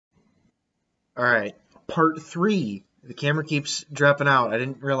All right, part 3. The camera keeps dropping out. I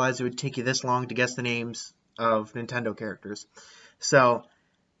didn't realize it would take you this long to guess the names of Nintendo characters. So,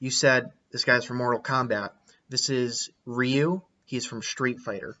 you said this guy's from Mortal Kombat. This is Ryu. He's from Street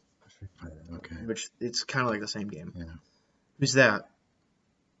Fighter. Street Fighter, okay. Which, it's kind of like the same game. Yeah. Who's that?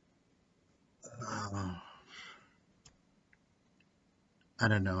 I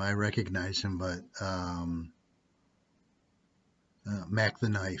don't know. I recognize him, but Mac the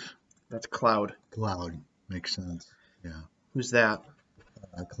Knife. That's Cloud. Cloud. Makes sense. Yeah. Who's that?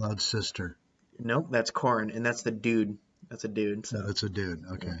 Cloud's sister. Nope, that's Corrin, and that's the dude. That's a dude. So. No, that's a dude.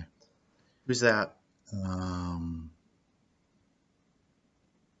 Okay. Yeah. Who's that?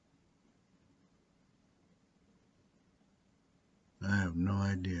 I have no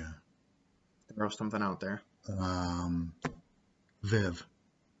idea. Throw something out there. Viv.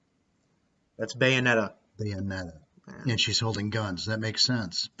 That's Bayonetta. Bayonetta. Yeah. And she's holding guns. That makes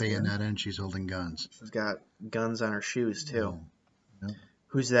sense. Bayonetta, and she's holding guns. She's got guns on her shoes, too. Yeah. Yep.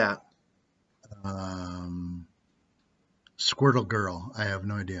 Who's that? Squirtle Girl. I have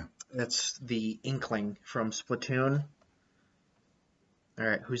no idea. That's the Inkling from Splatoon. All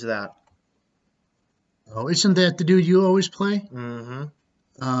right, who's that? Oh, isn't that the dude you always play? Mm-hmm.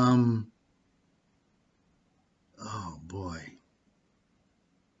 Oh, boy.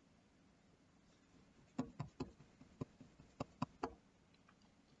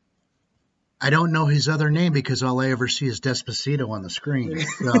 I don't know his other name because all I ever see is Despacito on the screen.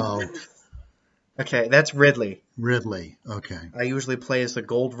 So, okay, that's Ridley. Ridley. Okay. I usually play as the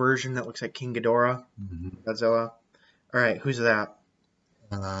gold version that looks like King Ghidorah. Godzilla. All right, who's that?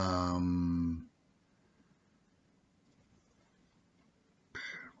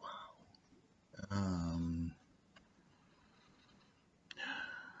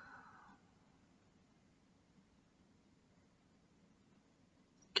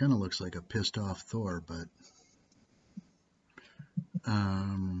 Kind of looks like a pissed off Thor, but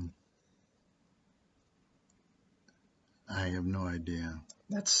I have no idea.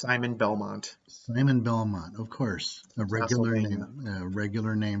 That's Simon Belmont. Simon Belmont, of course. A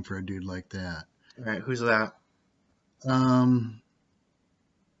regular name for a dude like that. All right, who's that?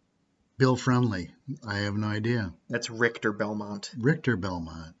 Bill Friendly. I have no idea. That's Richter Belmont. Richter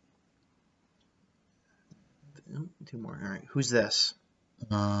Belmont. Two more. All right, who's this?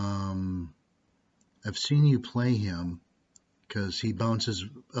 I've seen you play him because he bounces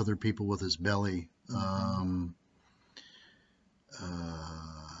other people with his belly.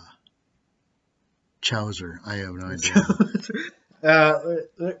 Chowser. I have no idea.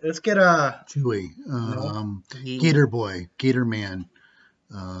 Let's get Chewy. Gator Boy. Gator Man.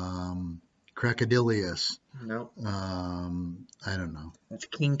 Crocodilius. Nope. I don't know. That's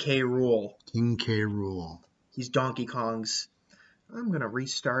King K. Rool. King K. Rool. He's Donkey Kong's. I'm going to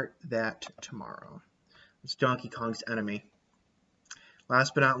restart that tomorrow. It's Donkey Kong's enemy.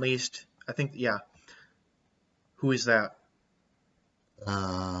 Last but not least, I think, yeah. Who is that?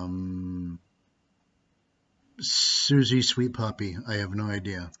 Susie Sweet Puppy. I have no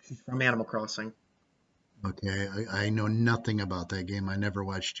idea. She's from Animal Crossing. Okay, I know nothing about that game. I never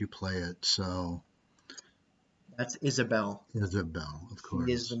watched you play it, so. That's Isabelle. Isabelle, of course.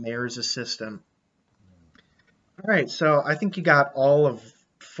 She is the mayor's assistant. All right, so I think you got all of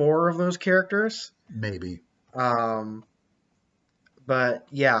 4 of those characters. Maybe. But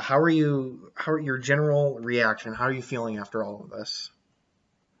yeah, how are your general reaction? How are you feeling after all of this?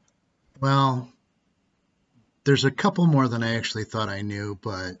 Well, there's a couple more than I actually thought I knew,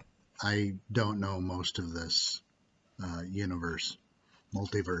 but I don't know most of this universe,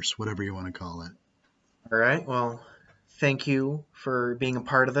 multiverse, whatever you want to call it. All right, well, thank you for being a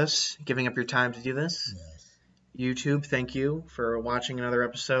part of this, giving up your time to do this. Yes. YouTube, thank you for watching another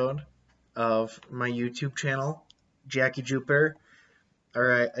episode of my YouTube channel, Jackie Jupiter. All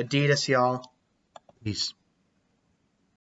right, Adidas, y'all. Peace.